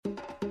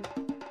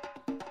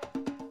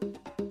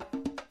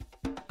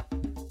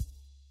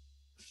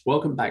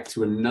Welcome back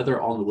to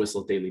another On the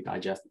Whistle Daily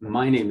Digest.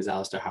 My name is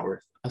Alistair Howarth,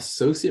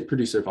 associate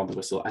producer of On the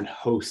Whistle and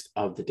host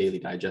of the Daily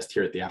Digest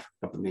here at the Africa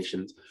Cup of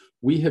Nations.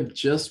 We have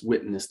just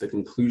witnessed the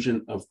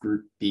conclusion of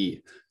Group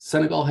B.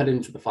 Senegal head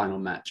into the final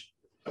match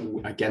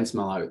against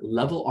Malawi,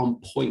 level on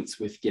points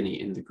with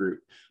Guinea in the group.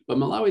 But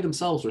Malawi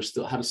themselves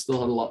still had a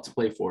lot to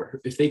play for.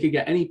 If they could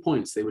get any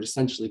points, they would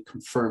essentially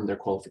confirm their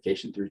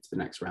qualification through to the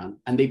next round.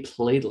 And they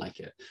played like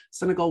it.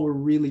 Senegal were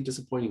really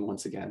disappointing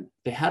once again.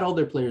 They had all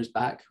their players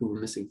back who were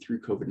missing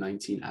through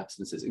COVID-19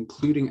 absences,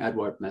 including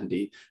Edouard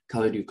Mendy,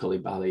 Kalidou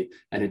Koulibaly,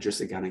 and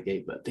Idrissa Gana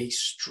Gueye, but they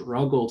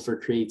struggled for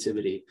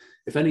creativity.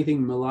 If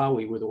anything,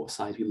 Malawi were the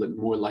side who looked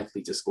more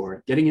likely to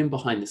score, getting in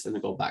behind the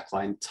Senegal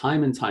backline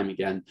time and time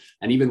again,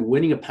 and even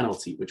winning a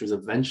penalty, which was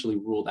eventually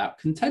ruled out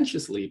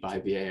contentiously by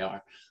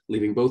VAR,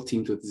 leaving both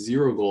teams with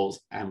 0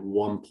 goals and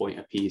 1 point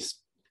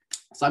apiece.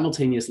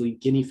 Simultaneously,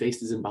 Guinea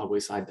faced a Zimbabwe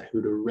side that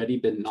had already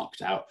been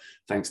knocked out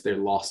thanks to their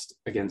loss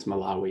against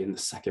Malawi in the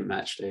second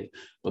match day.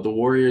 But the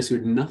Warriors, who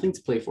had nothing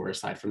to play for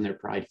aside from their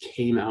pride,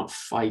 came out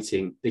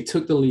fighting. They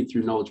took the lead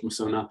through Knowledge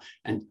Musona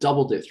and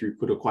doubled it through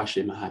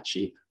Kudokwashe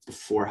Mahachi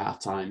before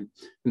halftime.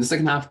 In the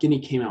second half, Guinea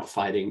came out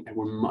fighting and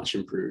were much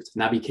improved.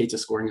 Naby Keita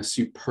scoring a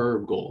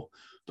superb goal,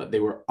 but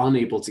they were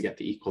unable to get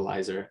the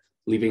equalizer,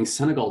 leaving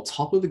Senegal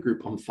top of the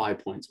group on 5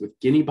 points, with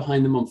Guinea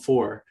behind them on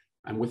 4.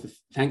 And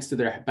thanks to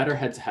their better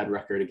head-to-head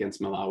record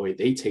against Malawi,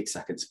 they take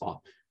second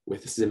spot,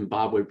 with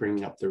Zimbabwe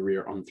bringing up the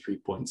rear on 3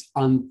 points.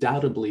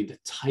 Undoubtedly the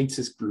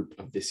tightest group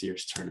of this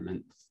year's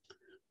tournament.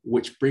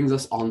 Which brings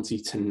us on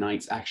to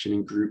tonight's action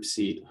in Group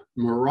C.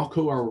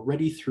 Morocco are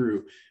already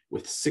through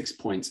with 6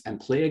 points and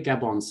play a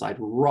Gabon side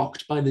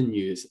rocked by the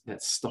news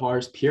that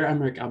stars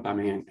Pierre-Emerick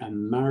Aubameyang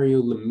and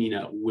Mario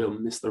Lemina will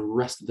miss the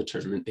rest of the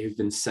tournament. They've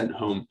been sent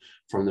home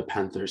from the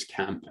Panthers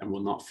camp and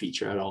will not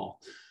feature at all.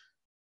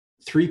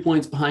 3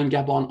 points behind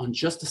Gabon on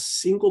just a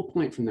single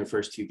point from their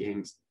first 2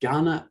 games.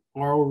 Ghana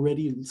are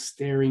already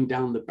staring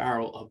down the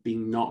barrel of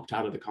being knocked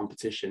out of the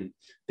competition.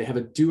 They have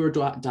a do or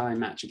die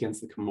match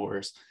against the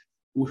Comoros,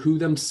 who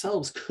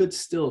themselves could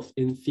still,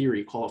 in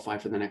theory, qualify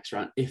for the next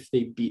round if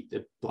they beat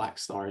the Black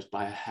Stars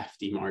by a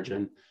hefty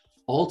margin.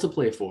 All to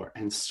play for,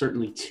 and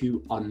certainly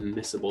 2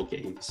 unmissable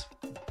games.